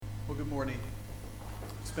Well, good morning.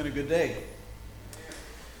 It's been a good day.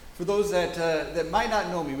 For those that might not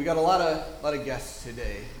know me, we got a lot of guests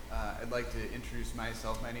today. I'd like to introduce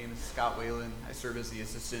myself. My name is Scott Whalen. I serve as the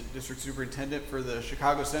Assistant District Superintendent for the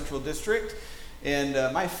Chicago Central District.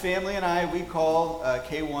 And my family and I, we call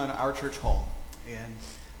K1 our church home.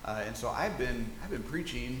 And so I've been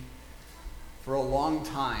preaching for a long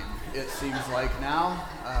time, it seems like now,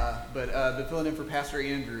 but I've been filling in for Pastor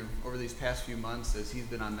Andrew over these past few months as he's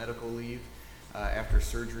been on medical leave after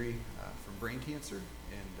surgery from brain cancer,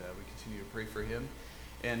 and we continue to pray for him.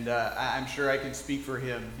 And I'm sure I can speak for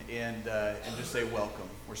him and just say welcome.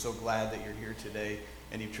 We're so glad that you're here today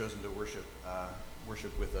and you've chosen to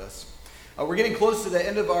worship with us. We're getting close to the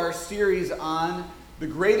end of our series on the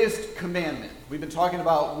Greatest Commandment. We've been talking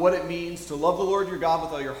about what it means to love the Lord your God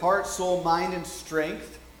with all your heart, soul, mind, and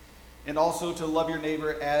strength, and also to love your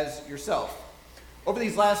neighbor as yourself. Over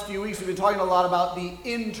these last few weeks, we've been talking a lot about the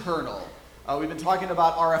internal. We've been talking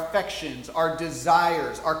about our affections, our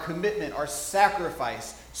desires, our commitment, our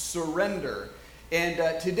sacrifice, surrender.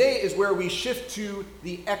 And today is where we shift to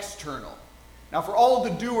the external. Now, for all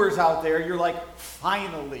of the doers out there, you're like,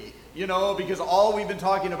 finally, because all we've been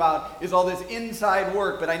talking about is all this inside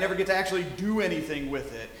work, but I never get to actually do anything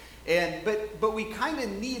with it. But we kind of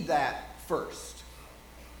need that first.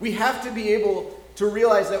 We have to be able to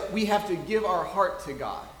realize that we have to give our heart to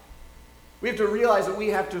God. We have to realize that we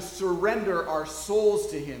have to surrender our souls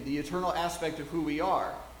to Him, the eternal aspect of who we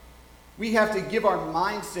are. We have to give our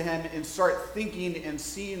minds to Him and start thinking and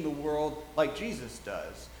seeing the world like Jesus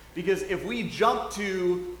does. Because if we jump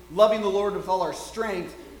to loving the Lord with all our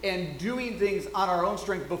strength and doing things on our own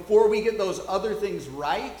strength before we get those other things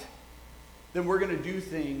right, then we're going to do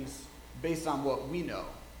things based on what we know.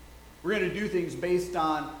 We're going to do things based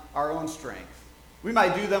on our own strength. We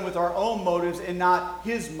might do them with our own motives and not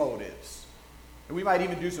His motives. And we might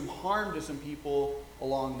even do some harm to some people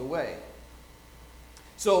along the way.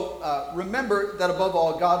 So remember that above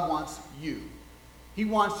all, God wants you. He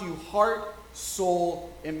wants you heart,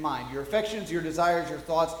 soul, and mind. Your affections, your desires, your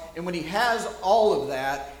thoughts. And when He has all of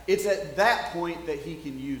that, it's at that point that He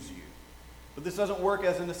can use you. But this doesn't work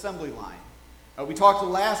as an assembly line. We talked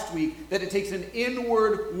last week that it takes an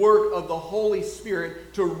inward work of the Holy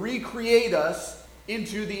Spirit to recreate us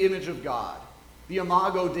into the image of God, the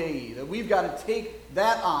imago Dei, that we've got to take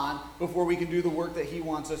that on before we can do the work that He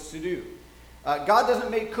wants us to do. God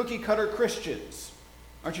doesn't make cookie-cutter Christians.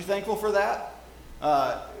 Aren't you thankful for that?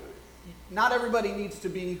 Not everybody needs to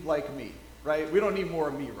be like me, right? We don't need more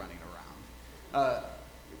of me running around.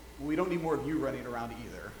 We don't need more of you running around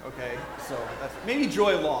either, okay? So that's maybe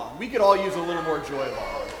Joy Long. We could all use a little more Joy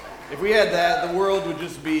Long. If we had that, the world would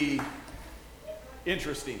just be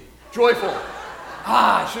interesting. Joyful.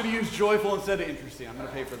 I should have used joyful instead of interesting. I'm going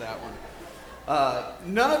to pay for that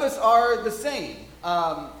one. None of us are the same.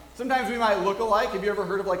 Sometimes we might look alike. Have you ever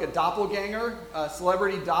heard of like a doppelganger, a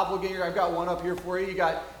celebrity doppelganger? I've got one up here for you. You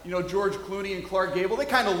got, George Clooney and Clark Gable. They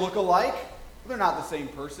kind of look alike, but they're not the same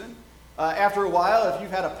person. After a while, if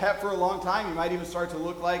you've had a pet for a long time, you might even start to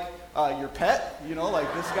look like your pet,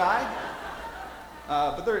 like this guy.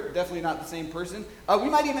 But they're definitely not the same person. We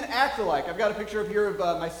might even act alike. I've got a picture up here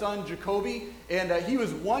of my son, Jacoby, and he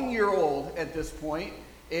was 1 year old at this point.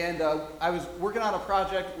 And I was working on a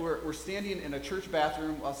project where we're standing in a church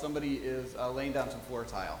bathroom while somebody is laying down some floor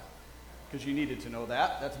tile. Because you needed to know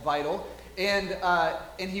that. That's vital. And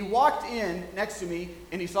he walked in next to me,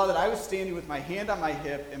 and he saw that I was standing with my hand on my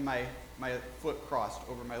hip and my foot crossed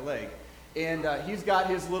over my leg. And he's got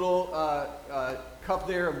his little cup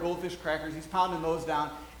there of goldfish crackers. He's pounding those down.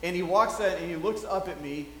 And he walks in, and he looks up at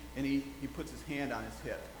me, and he puts his hand on his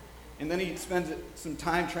hip. And then he spends some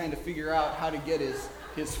time trying to figure out how to get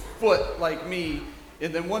his foot like me.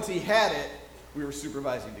 And then once he had it, we were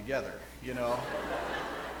supervising together,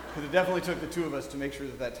 Because it definitely took the two of us to make sure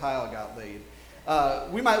that tile got laid.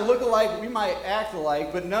 We might look alike, we might act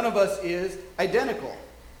alike, but none of us is identical.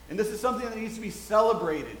 And this is something that needs to be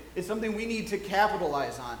celebrated. It's something we need to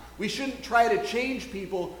capitalize on. We shouldn't try to change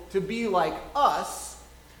people to be like us.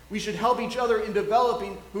 We should help each other in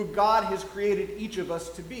developing who God has created each of us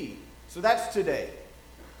to be. So that's today.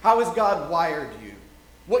 How has God wired you?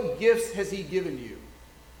 What gifts has He given you?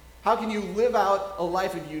 How can you live out a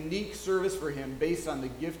life of unique service for Him based on the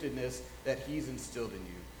giftedness that He's instilled in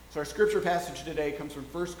you? So our scripture passage today comes from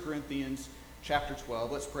 1 Corinthians chapter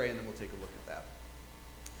 12. Let's pray and then we'll take a look at that.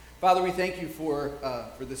 Father, we thank you for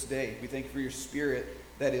this day. We thank you for your Spirit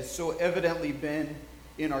that has so evidently been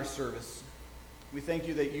in our service. We thank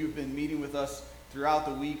you that you've been meeting with us throughout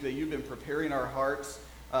the week, that you've been preparing our hearts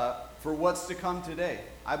for what's to come today.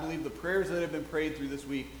 I believe the prayers that have been prayed through this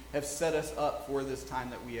week have set us up for this time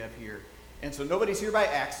that we have here. And so nobody's here by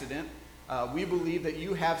accident. We believe that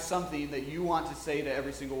you have something that you want to say to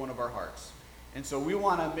every single one of our hearts. And so we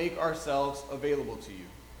want to make ourselves available to you.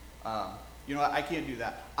 I can't do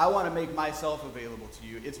that. I want to make myself available to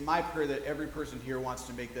you. It's my prayer that every person here wants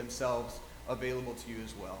to make themselves available to you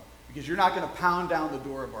as well. Because you're not going to pound down the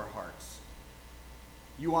door of our hearts.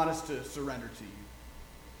 You want us to surrender to you.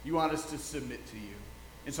 You want us to submit to you.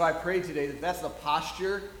 And so I pray today that that's the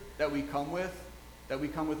posture that we come with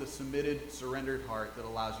a submitted, surrendered heart that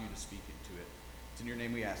allows you to speak into it. It's in your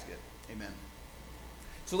name we ask it. Amen.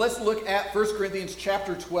 So let's look at 1 Corinthians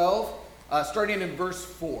chapter 12, starting in verse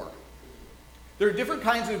 4. There are different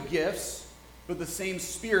kinds of gifts, but the same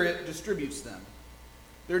Spirit distributes them.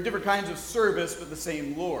 There are different kinds of service, but the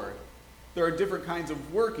same Lord. There are different kinds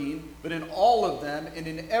of working, but in all of them and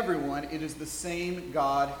in everyone, it is the same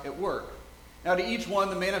God at work. Now to each one,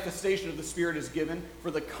 the manifestation of the Spirit is given for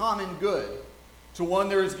the common good. To one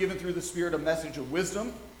there is given through the Spirit a message of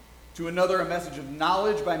wisdom, to another a message of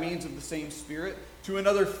knowledge by means of the same Spirit, to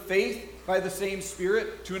another faith by the same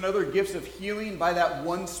Spirit, to another gifts of healing by that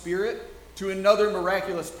one Spirit, to another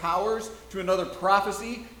miraculous powers, to another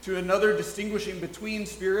prophecy, to another distinguishing between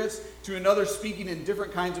spirits, to another speaking in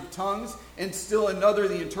different kinds of tongues, and still another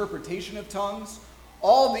the interpretation of tongues.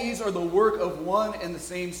 All these are the work of one and the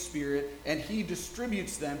same Spirit, and He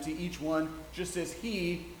distributes them to each one just as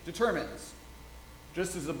He determines.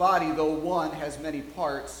 Just as the body, though one, has many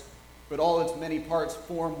parts, but all its many parts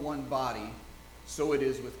form one body, so it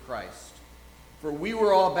is with Christ. For we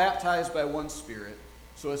were all baptized by one Spirit,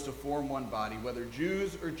 so as to form one body, whether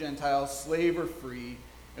Jews or Gentiles, slave or free,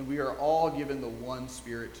 and we are all given the one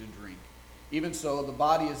Spirit to drink. Even so, the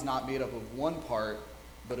body is not made up of one part,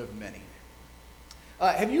 but of many.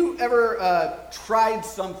 Have you ever tried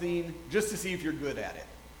something just to see if you're good at it?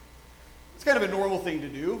 It's kind of a normal thing to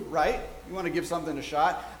do, right? You want to give something a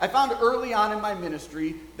shot. I found early on in my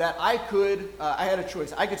ministry that I had a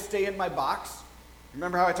choice. I could stay in my box.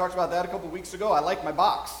 Remember how I talked about that a couple weeks ago? I like my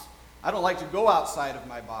box. I don't like to go outside of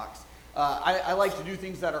my box. I like to do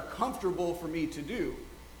things that are comfortable for me to do.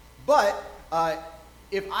 But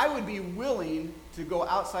if I would be willing to go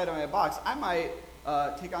outside of my box, I might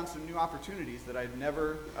take on some new opportunities that I've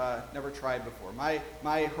never tried before.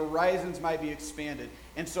 My horizons might be expanded.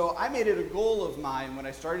 And so I made it a goal of mine when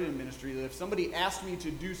I started in ministry that if somebody asked me to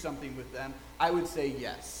do something with them, I would say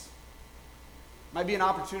yes. Might be an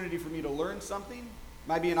opportunity for me to learn something.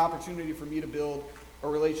 Might be an opportunity for me to build a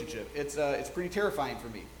relationship. It's pretty terrifying for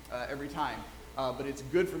me every time, but it's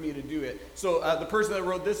good for me to do it. So the person that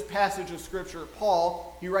wrote this passage of Scripture,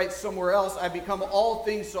 Paul, he writes somewhere else, I become all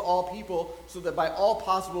things to all people, so that by all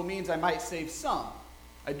possible means I might save some.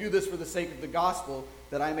 I do this for the sake of the gospel,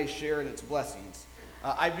 that I may share in its blessings.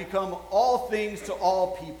 I become all things to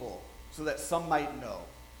all people, so that some might know,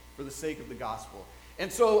 for the sake of the gospel.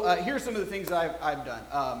 And so here's some of the things that I've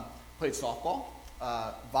done. Played softball,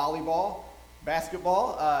 volleyball,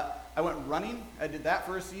 basketball. I went running. I did that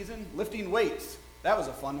for a season. Lifting weights. That was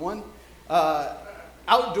a fun one.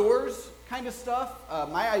 Outdoors kind of stuff.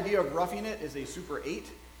 My idea of roughing it is a Super 8.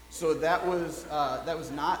 So that was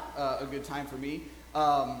not a good time for me.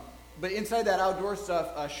 But inside that outdoor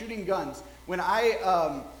stuff, shooting guns. When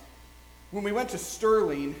we went to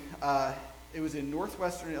Sterling, it was in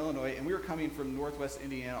northwestern Illinois, and we were coming from northwest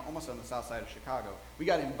Indiana, almost on the south side of Chicago. We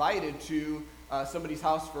got invited to somebody's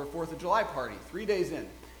house for a 4th of July party, 3 days in.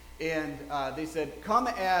 And they said, if you want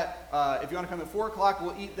to come at 4 o'clock,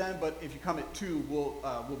 we'll eat then, but if you come at 2,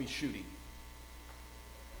 we'll be shooting.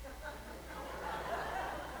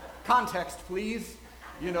 Context, please.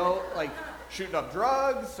 Like shooting up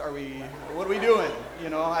drugs? What are we doing?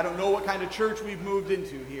 I don't know what kind of church we've moved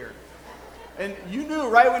into here. And you knew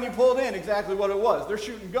right when you pulled in exactly what it was. They're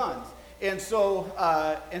shooting guns. And so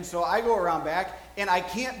I go around back, and I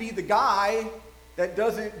can't be the guy that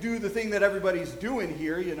doesn't do the thing that everybody's doing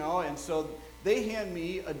here, and so they hand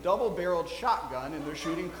me a double-barreled shotgun, and they're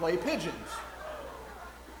shooting clay pigeons.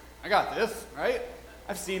 I got this, right?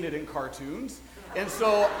 I've seen it in cartoons. And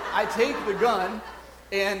so I take the gun,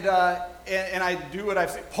 and I do what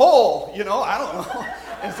I've said, pull, I don't know.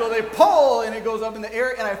 And so they pull, and it goes up in the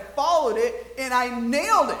air, and I followed it, and I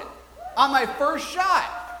nailed it on my first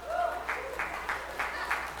shot.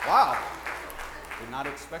 Wow. Did not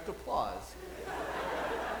expect applause.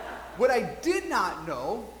 What I did not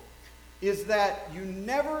know is that you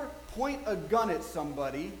never point a gun at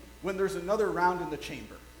somebody when there's another round in the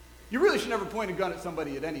chamber. You really should never point a gun at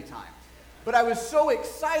somebody at any time. But I was so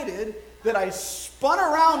excited that I spun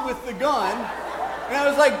around with the gun, and I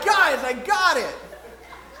was like, guys, I got it.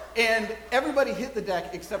 And everybody hit the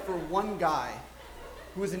deck except for one guy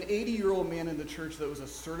who was an 80-year-old man in the church that was a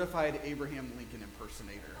certified Abraham Lincoln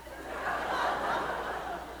impersonator.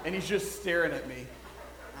 And he's just staring at me.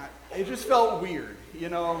 It just felt weird,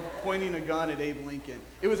 pointing a gun at Abe Lincoln.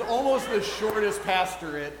 It was almost the shortest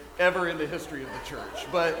pastorate ever in the history of the church,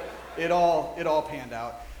 but it all panned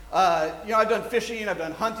out. I've done fishing, I've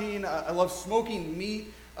done hunting, I love smoking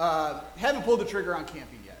meat. Haven't pulled the trigger on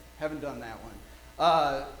camping yet. Haven't done that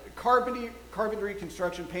one. Carpentry,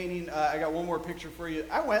 construction, painting. I got one more picture for you.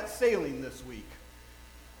 I went sailing this week.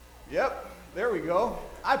 Yep, there we go.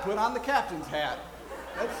 I put on the captain's hat.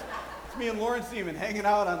 It's me and Lauren Seaman hanging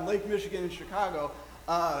out on Lake Michigan in Chicago.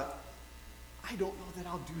 I don't know that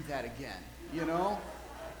I'll do that again,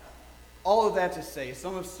 All of that to say,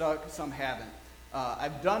 some have stuck, some haven't.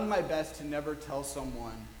 I've done my best to never tell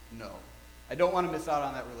someone no. I don't want to miss out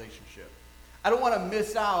on that relationship. I don't want to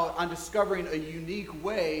miss out on discovering a unique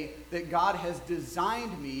way that God has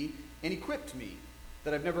designed me and equipped me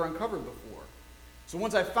that I've never uncovered before. So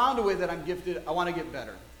once I've found a way that I'm gifted, I want to get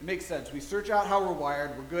better. It makes sense. We search out how we're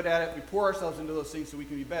wired, we're good at it, we pour ourselves into those things so we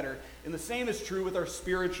can be better. And the same is true with our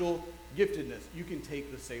spiritual giftedness. You can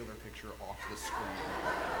take the sailor picture off the screen.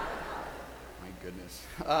 My goodness.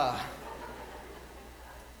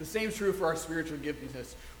 The same is true for our spiritual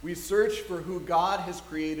giftedness. We search for who God has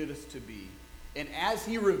created us to be. And as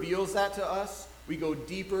he reveals that to us, we go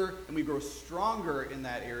deeper and we grow stronger in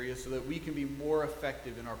that area so that we can be more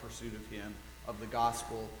effective in our pursuit of him, of the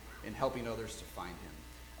gospel, and helping others to find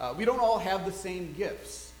him. We don't all have the same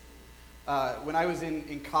gifts. When I was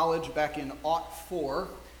in college back in '04,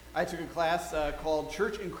 I took a class called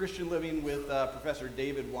Church and Christian Living with Professor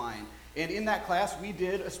David Wine. And in that class, we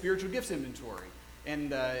did a spiritual gifts inventory.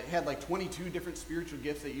 And it had like 22 different spiritual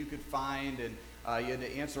gifts that you could find, and you had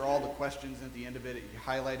to answer all the questions at the end of it. You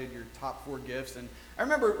highlighted your top 4 gifts. And I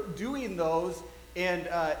remember doing those, and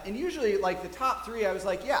usually like the top 3, I was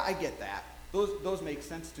like, yeah, I get that. Those make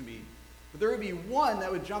sense to me. But there would be one that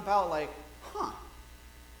would jump out like,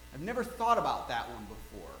 I've never thought about that one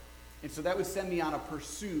before. And so that would send me on a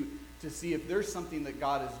pursuit to see if there's something that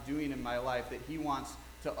God is doing in my life that he wants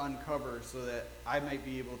to uncover so that I might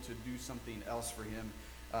be able to do something else for him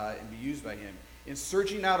and be used by him. In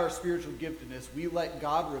searching out our spiritual giftedness, we let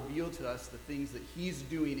God reveal to us the things that he's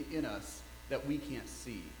doing in us that we can't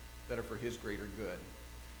see, that are for his greater good.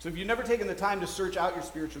 So if you've never taken the time to search out your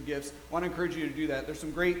spiritual gifts, I want to encourage you to do that. There's some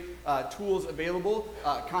great tools available.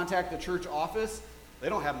 Contact the church office. They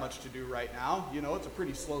don't have much to do right now. It's a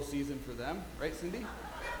pretty slow season for them. Right, Cindy?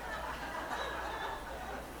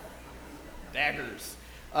 Daggers.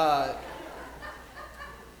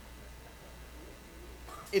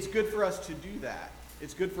 It's good for us to do that.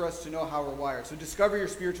 It's good for us to know how we're wired. So discover your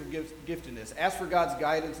spiritual giftedness. Ask for God's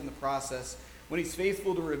guidance in the process. When he's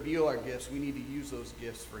faithful to reveal our gifts, we need to use those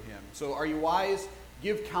gifts for him. So are you wise?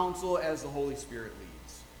 Give counsel as the Holy Spirit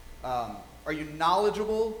leads. Are you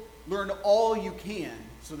knowledgeable? Learn all you can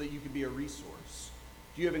so that you can be a resource.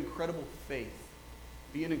 Do you have incredible faith?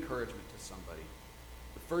 Be an encouragement to somebody.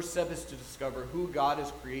 The first step is to discover who God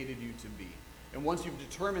has created you to be. And once you've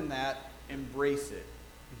determined that, embrace it,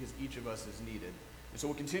 because each of us is needed. And so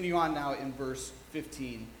we'll continue on now in verse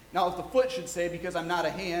 15. Now, if the foot should say, because I'm not a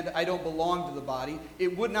hand, I don't belong to the body,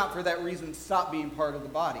 it would not for that reason stop being part of the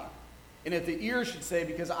body. And if the ear should say,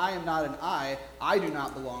 because I am not an eye, I do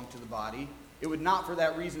not belong to the body, it would not for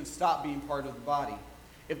that reason stop being part of the body.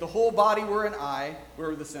 If the whole body were an eye, where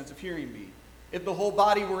would the sense of hearing be? If the whole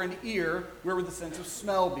body were an ear, where would the sense of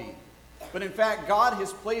smell be? But in fact, God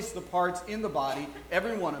has placed the parts in the body,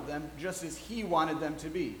 every one of them, just as he wanted them to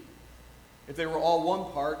be. If they were all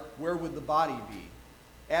one part, where would the body be?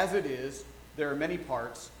 As it is, there are many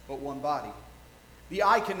parts, but one body. The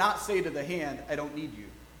eye cannot say to the hand, I don't need you.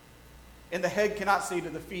 And the head cannot say to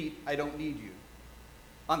the feet, I don't need you.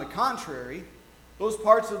 On the contrary, those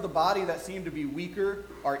parts of the body that seem to be weaker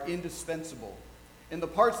are indispensable. And the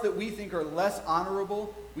parts that we think are less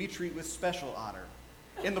honorable, we treat with special honor.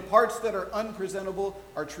 And the parts that are unpresentable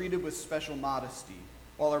are treated with special modesty,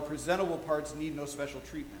 while our presentable parts need no special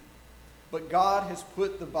treatment. But God has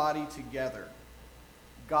put the body together.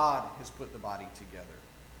 God has put the body together,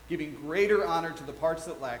 giving greater honor to the parts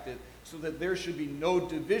that lacked it, so that there should be no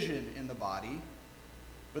division in the body,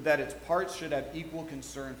 but that its parts should have equal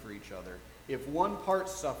concern for each other. If one part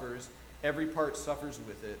suffers, every part suffers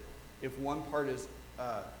with it. If one part is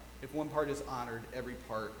honored, every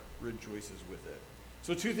part rejoices with it.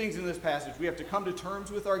 So 2 things in this passage. We have to come to terms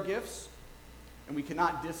with our gifts, and we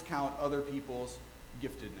cannot discount other people's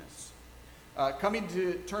giftedness. Coming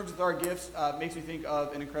to terms with our gifts makes me think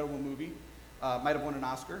of an incredible movie. Might have won an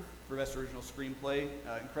Oscar for Best Original Screenplay.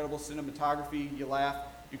 Incredible cinematography. You laugh,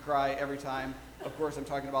 you cry every time. Of course, I'm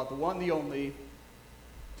talking about the one, the only,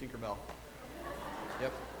 Tinkerbell.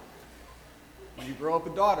 Yep. When you grow up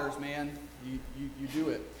with daughters, man, you do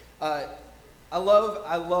it. I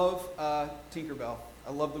love Tinkerbell.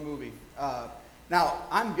 I love the movie. Now,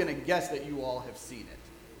 I'm going to guess that you all have seen it.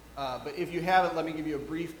 But if you haven't, let me give you a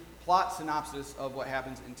brief plot synopsis of what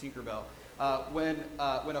happens in Tinkerbell. When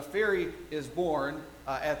a fairy is born,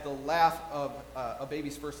 at the laugh of a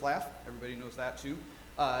baby's first laugh, everybody knows that too,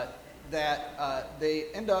 that they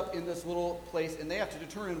end up in this little place and they have to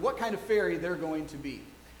determine what kind of fairy they're going to be.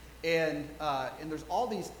 And there's all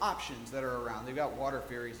these options that are around. They've got water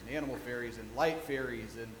fairies and animal fairies and light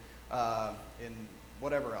fairies and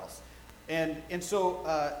whatever else. And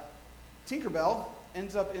so Tinkerbell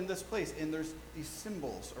ends up in this place, and there's these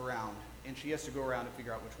symbols around, and she has to go around and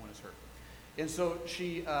figure out which one is her. And so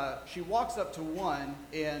she walks up to one,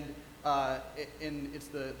 and it's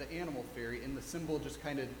the animal fairy, and the symbol just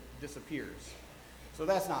kind of disappears. So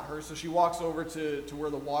that's not her. So she walks over to where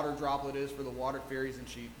the water droplet is for the water fairies, and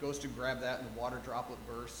she goes to grab that, and the water droplet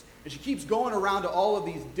bursts. And she keeps going around to all of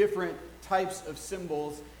these different types of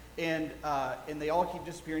symbols, and they all keep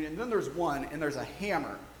disappearing. And then there's one, and there's a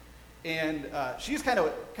hammer. And she just kind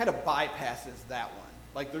of bypasses that one.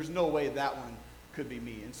 Like, there's no way that one could be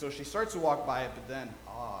me. And so she starts to walk by it, but then,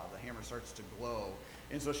 the hammer starts to glow.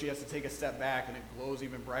 And so she has to take a step back, and it glows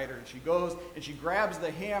even brighter. And she goes, and she grabs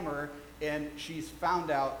the hammer, and she's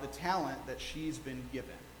found out the talent that she's been given.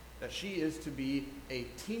 That she is to be a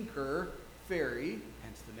tinker fairy,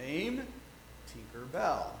 hence the name,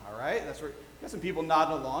 Tinkerbell. All right? That's where, got some people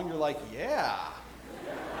nodding along. You're like, yeah.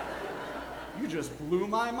 You just blew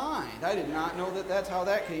my mind. I did not know that that's how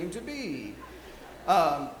that came to be.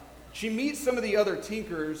 She meets some of the other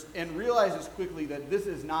tinkers and realizes quickly that this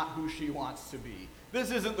is not who she wants to be.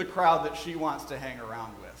 This isn't the crowd that she wants to hang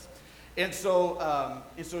around with. And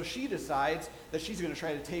so she decides that she's going to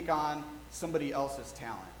try to take on somebody else's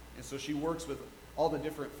talent. And so she works with all the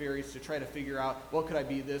different fairies to try to figure out, well, could I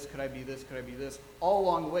be this? Could I be this? Could I be this? All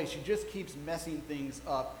along the way, she just keeps messing things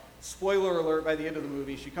up. Spoiler alert, by the end of the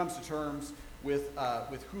movie, she comes to terms with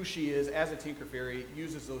who she is as a tinker fairy,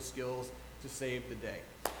 uses those skills to save the day.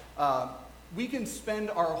 We can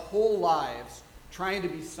spend our whole lives trying to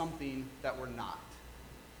be something that we're not.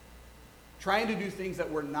 Trying to do things that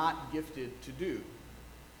we're not gifted to do.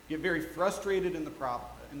 Get very frustrated in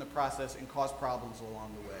the process and cause problems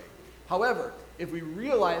along the way. However, if we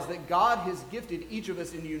realize that God has gifted each of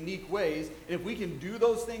us in unique ways, and if we can do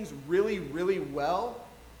those things really, really well,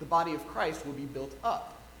 the body of Christ will be built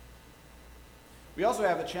up. We also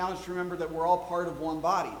have a challenge to remember that we're all part of one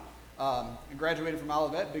body. I graduated from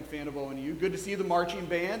Olivet, big fan of ONU. Good to see the marching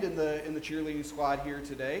band and the cheerleading squad here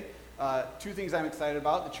today. Two things I'm excited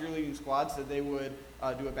about. The cheerleading squad said they would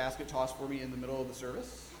do a basket toss for me in the middle of the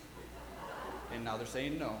service. And now they're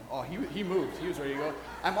saying no. Oh, he moved. He was ready to go.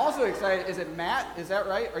 I'm also excited. Is it Matt? Is that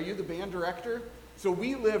right? Are you the band director? So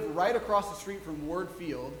we live right across the street from Ward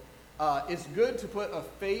Field. It's good to put a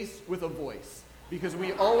face with a voice because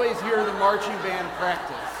we always hear the marching band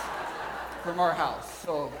practice from our house.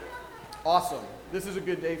 So awesome. This is a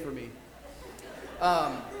good day for me.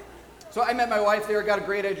 So I met my wife there, got a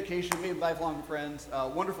great education, made lifelong friends,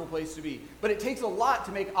 wonderful place to be. But it takes a lot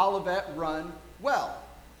to make Olivet run well.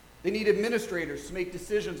 They need administrators to make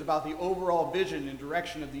decisions about the overall vision and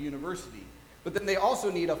direction of the university. But then they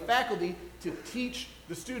also need a faculty to teach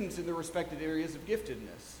the students in their respective areas of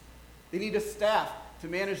giftedness. They need a staff to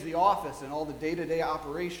manage the office and all the day-to-day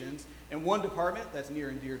operations. And one department that's near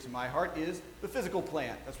and dear to my heart is the physical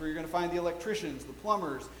plant. That's where you're going to find the electricians, the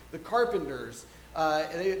plumbers, the carpenters.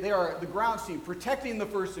 They are the grounds team, protecting the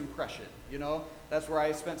first impression. You know, that's where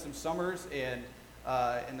I spent some summers, and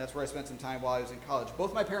that's where I spent some time while I was in college.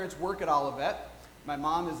 Both my parents work at Olivet. My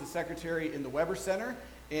mom is the secretary in the Weber Center,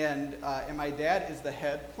 and my dad is the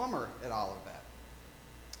head plumber at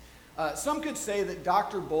Olivet. Some could say that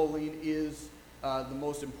Dr. Bowling is the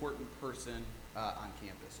most important person on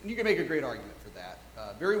campus. And you can make a great argument for that.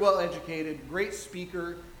 Very well educated, great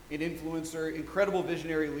speaker and influencer, incredible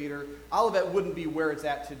visionary leader. Olivet wouldn't be where it's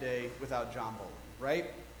at today without John Bowling, right?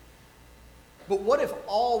 But what if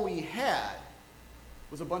all we had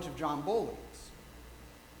was a bunch of John Bowlings?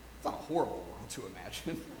 It's not a horrible world to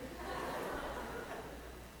imagine.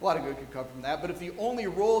 A lot of good could come from that. But if the only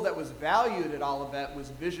role that was valued at Olivet was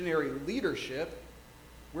visionary leadership,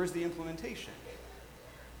 where's the implementation?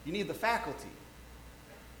 You need the faculty.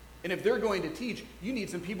 And if they're going to teach, you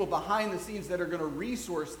need some people behind the scenes that are going to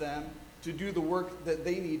resource them to do the work that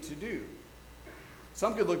they need to do.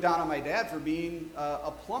 Some could look down on my dad for being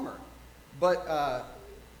a plumber. But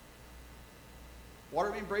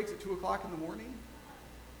water main breaks at 2 o'clock in the morning.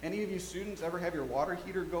 Any of you students ever have your water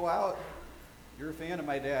heater go out? You're a fan of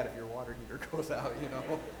my dad if your water heater goes out, you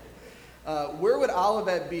know. Where would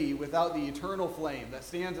Olivet be without the eternal flame that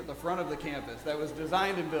stands at the front of the campus that was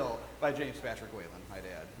designed and built by James Patrick Whalen, my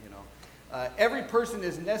dad, you know. Every person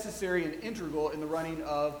is necessary and integral in the running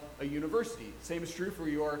of a university. Same is true for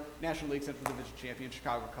your National League Central Division champion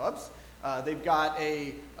Chicago Cubs. They've got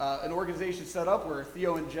an organization set up where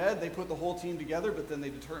Theo and Jed, they put the whole team together, but then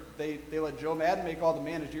they let Joe Madden make all the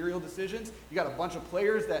managerial decisions. You got a bunch of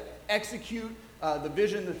players that execute the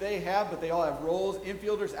vision that they have, but they all have roles: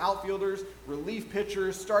 infielders, outfielders, relief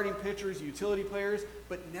pitchers, starting pitchers, utility players.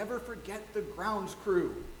 But never forget the grounds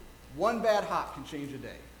crew. One bad hop can change a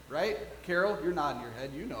day, right? Carol, you're nodding your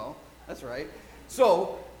head. You know. That's right.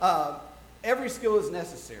 So every skill is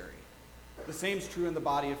necessary. The same is true in the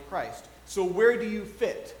body of Christ. So where do you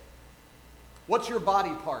fit? What's your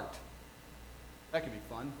body part? That could be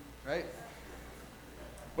fun, right?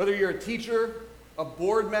 Whether you're a teacher, a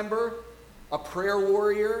board member, a prayer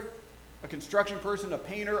warrior, a construction person, a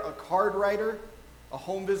painter, a card writer, a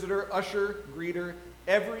home visitor, usher, greeter,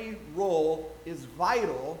 every role is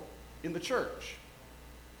vital in the church.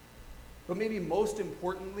 But maybe most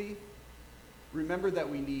importantly, remember that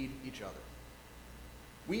we need each other.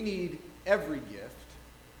 We need every gift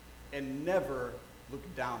and never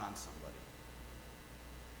look down on somebody.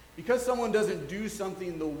 Because someone doesn't do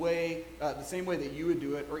something the same way that you would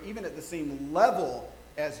do it, or even at the same level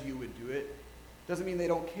as you would do it, doesn't mean they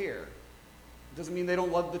don't care. It doesn't mean they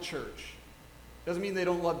don't love the church. It doesn't mean they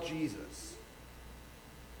don't love Jesus.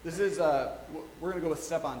 This is, we're going to go with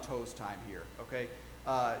step on toes time here, okay?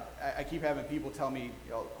 I keep having people tell me,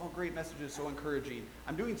 oh, great messages, so encouraging.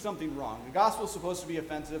 I'm doing something wrong. The gospel's supposed to be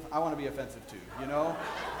offensive. I want to be offensive too, you know?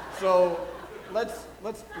 So let's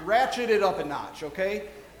ratchet it up a notch, okay?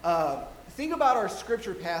 Think about our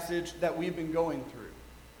scripture passage that we've been going through.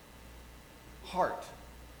 Heart.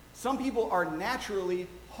 Some people are naturally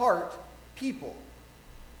heart people.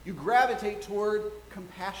 You gravitate toward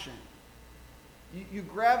compassion. You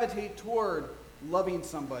gravitate toward loving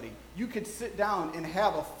somebody. You could sit down and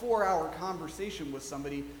have a 4-hour conversation with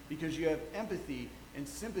somebody because you have empathy and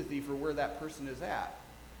sympathy for where that person is at.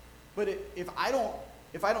 But if I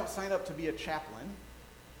don't sign up to be a chaplain,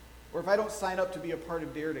 or if I don't sign up to be a part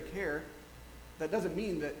of Dare to Care, that doesn't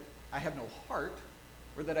mean that I have no heart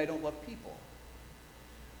or that I don't love people.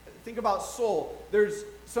 Think about soul. There's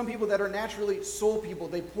some people that are naturally soul people.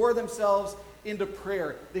 They pour themselves into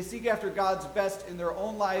prayer. They seek after God's best in their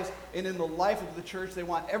own lives and in the life of the church. They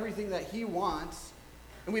want everything that He wants.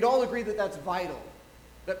 And we'd all agree that that's vital,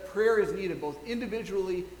 that prayer is needed both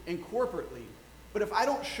individually and corporately. But if I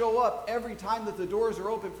don't show up every time that the doors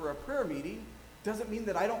are open for a prayer meeting, doesn't mean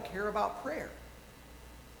that I don't care about prayer.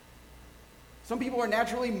 Some people are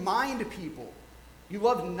naturally mind people. You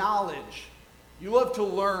love knowledge. You love to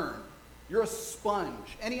learn. You're a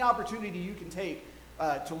sponge. Any opportunity you can take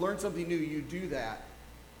to learn something new, you do that.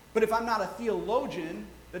 But if I'm not a theologian,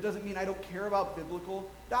 that doesn't mean I don't care about biblical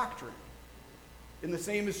doctrine. And the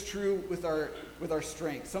same is true with our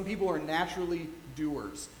strength. Some people are naturally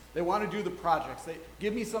doers. They want to do the projects. They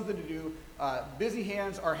give me something to do. Busy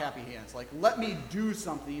hands are happy hands. Like, let me do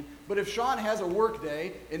something. But if Sean has a work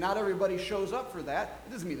day and not everybody shows up for that,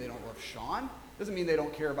 it doesn't mean they don't love Sean. It doesn't mean they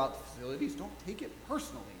don't care about the facilities. Don't take it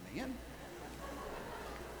personally, man.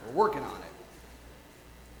 We're working on it.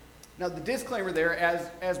 Now, the disclaimer there,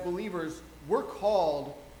 as believers, we're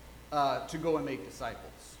called to go and make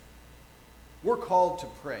disciples. We're called to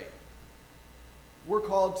pray. We're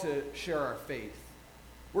called to share our faith.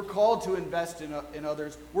 We're called to invest in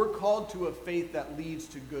others. We're called to a faith that leads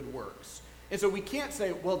to good works. And so we can't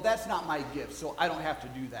say, well, that's not my gift, so I don't have to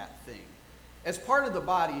do that thing. As part of the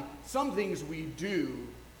body, some things we do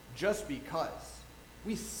just because.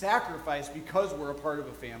 We sacrifice because we're a part of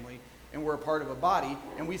a family and we're a part of a body,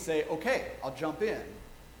 and we say, okay, I'll jump in.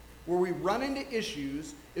 Where we run into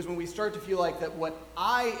issues is when we start to feel like that what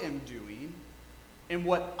I am doing and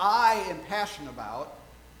what I am passionate about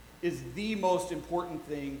is the most important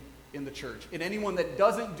thing in the church. And anyone that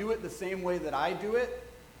doesn't do it the same way that I do it,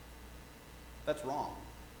 that's wrong.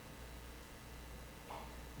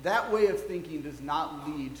 That way of thinking does not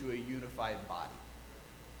lead to a unified body.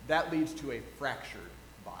 That leads to a fractured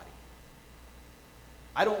body.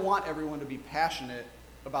 I don't want everyone to be passionate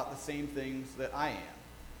about the same things that I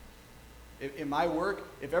am. In my work,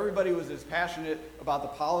 if everybody was as passionate about the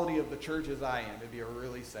polity of the church as I am, it'd be a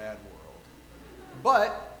really sad world.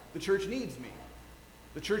 But the church needs me.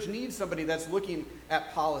 The church needs somebody that's looking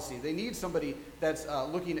at policy. They need somebody that's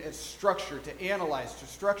looking at structure, to analyze, to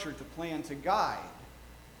structure, to plan, to guide.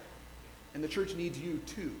 And the church needs you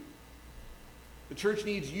too. The church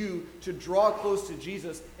needs you to draw close to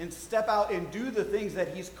Jesus and step out and do the things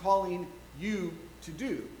that he's calling you to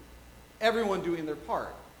do. Everyone doing their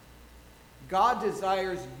part. God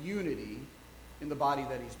desires unity in the body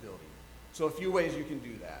that he's building. So a few ways you can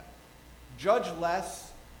do that. Judge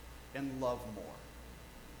less and love more.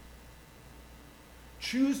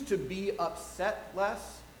 Choose to be upset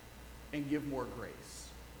less and give more grace.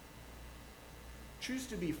 Choose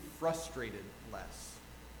to be frustrated less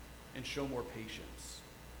and show more patience.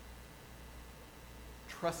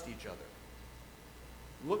 Trust each other.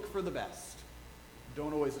 Look for the best.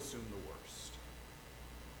 Don't always assume the worst.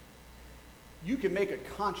 You can make a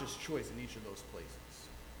conscious choice in each of those places.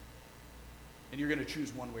 And you're going to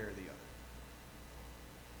choose one way or the other.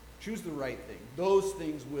 Choose the right thing. Those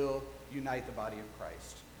things will unite the body of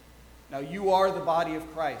Christ. Now, you are the body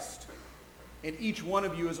of Christ, and each one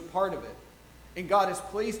of you is a part of it. And God has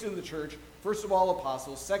placed in the church, first of all,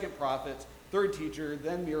 apostles, second, prophets, third, teacher,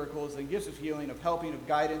 then miracles, then gifts of healing, of helping, of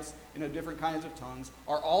guidance, and of different kinds of tongues.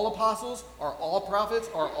 Are all apostles? Are all prophets?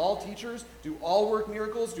 Are all teachers? Do all work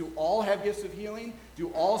miracles? Do all have gifts of healing? Do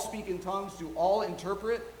all speak in tongues? Do all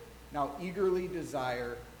interpret? Now eagerly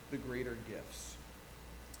desire the greater gifts.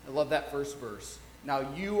 I love that first verse.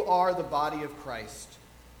 Now you are the body of Christ,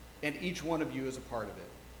 and each one of you is a part of it.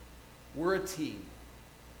 We're a team,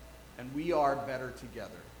 and we are better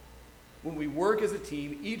together. When we work as a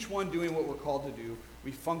team, each one doing what we're called to do,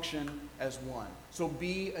 we function as one. So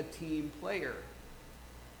be a team player.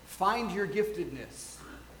 Find your giftedness.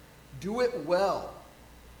 Do it well.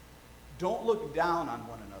 Don't look down on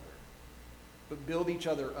one another, but build each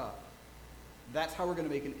other up. That's how we're going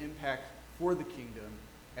to make an impact for the kingdom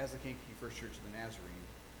as the Kankakee First Church of the Nazarene.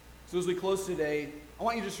 So as we close today, I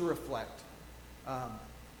want you just to reflect.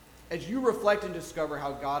 As you reflect and discover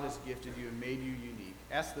how God has gifted you and made you unique,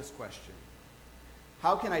 ask this question.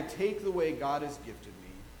 How can I take the way God has gifted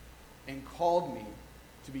me and called me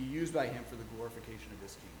to be used by him for the glorification of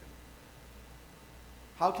his kingdom?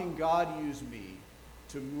 How can God use me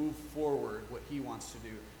to move forward what he wants to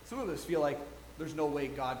do? Some of us feel like there's no way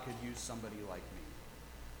God could use somebody like me.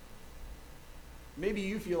 Maybe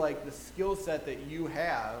you feel like the skill set that you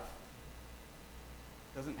have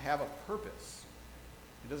doesn't have a purpose.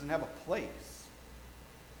 It doesn't have a place.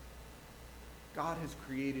 God has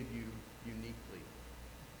created you uniquely.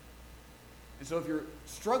 And so if you're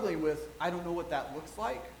struggling with, I don't know what that looks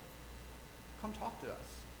like, come talk to us.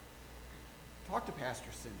 Talk to Pastor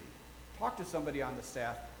Cindy. Talk to somebody on the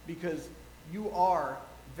staff, because you are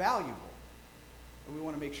valuable. And we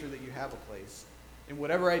want to make sure that you have a place. In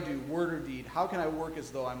whatever I do, word or deed, how can I work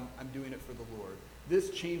as though I'm doing it for the Lord?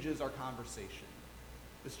 This changes our conversation.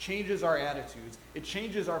 This changes our attitudes. It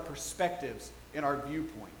changes our perspectives and our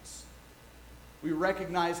viewpoints. We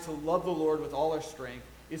recognize to love the Lord with all our strength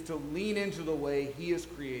is to lean into the way he has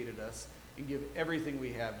created us and give everything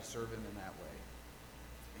we have to serve him in that way.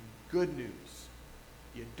 And good news,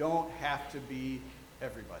 you don't have to be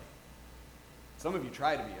everybody. Some of you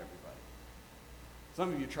try to be everybody.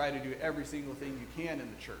 Some of you try to do every single thing you can in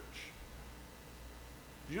the church.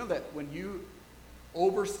 Do you know that when you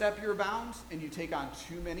overstep your bounds and you take on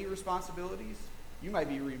too many responsibilities, you might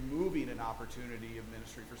be removing an opportunity of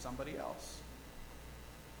ministry for somebody else?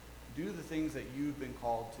 Do the things that you've been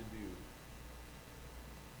called to do.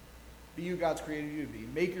 Be who God's created you to be.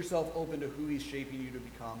 Make yourself open to who he's shaping you to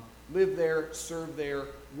become. Live there, serve there,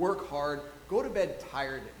 work hard. Go to bed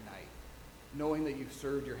tired at night, knowing that you've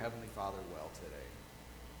served your Heavenly Father well today.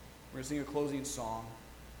 We're going to sing a closing song.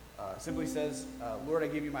 Simply says, Lord, I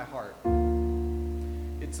give you my heart.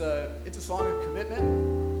 It's a song of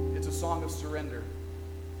commitment. It's a song of surrender.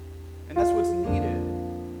 And that's what's needed.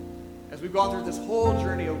 As we've gone through this whole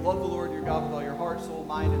journey of love the Lord your God with all your heart, soul,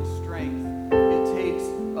 mind, and strength, it takes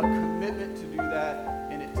a commitment to do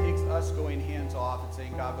that, and it takes us going hands off and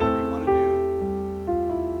saying, God, whatever you want to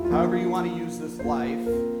do, however you want to use this life,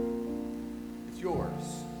 it's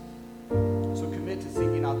yours. So commit to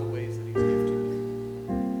seeking out the ways that he's gifted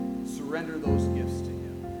you. Surrender those gifts to